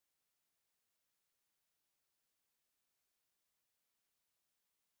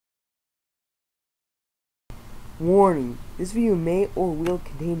Warning, this video may or will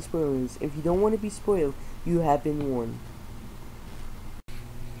contain spoilers. If you don't want to be spoiled, you have been warned.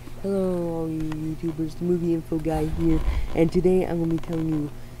 Hello all you YouTubers, the movie info guy here, and today I'm going to be telling you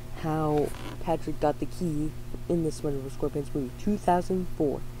how Patrick got the key in the SpongeBob SquarePants movie,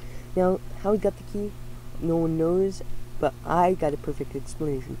 2004. Now, how he got the key, no one knows, but I got a perfect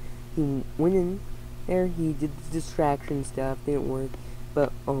explanation. He went in there, he did the distraction stuff, didn't work.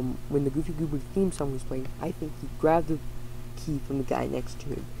 But when the Goofy Goober theme song was playing, I think he grabbed the key from the guy next to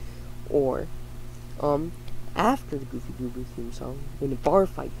him. Or after the Goofy Goober theme song, when the bar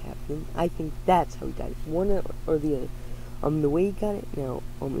fight happened, I think that's how he got it. One or the other. The way he got it now,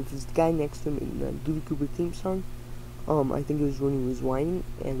 if it's the guy next to him in the Goofy Goober theme song, I think it was when he was whining,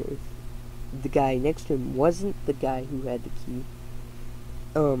 and if the guy next to him wasn't the guy who had the key,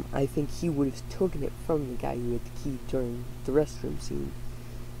 I think he would have taken it from the guy who had the key during the restroom scene.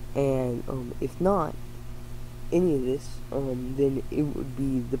 And, if not any of this, then it would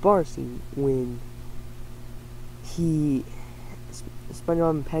be the bar scene when SpongeBob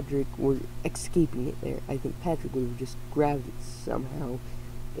and Patrick were escaping it there. I think Patrick would have just grabbed it somehow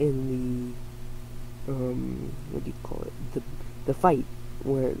in the, what do you call it, the fight,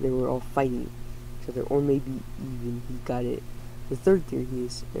 where they were all fighting each other, or maybe even he got it. The third theory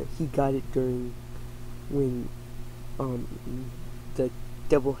is he got it during when the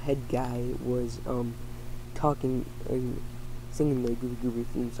double head guy was talking and singing the Goofy Goober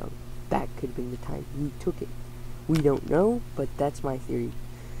theme song. That could have been the time he took it. We don't know, but that's my theory.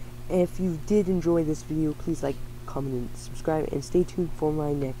 If you did enjoy this video, please like, comment, and subscribe, and stay tuned for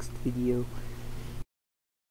my next video.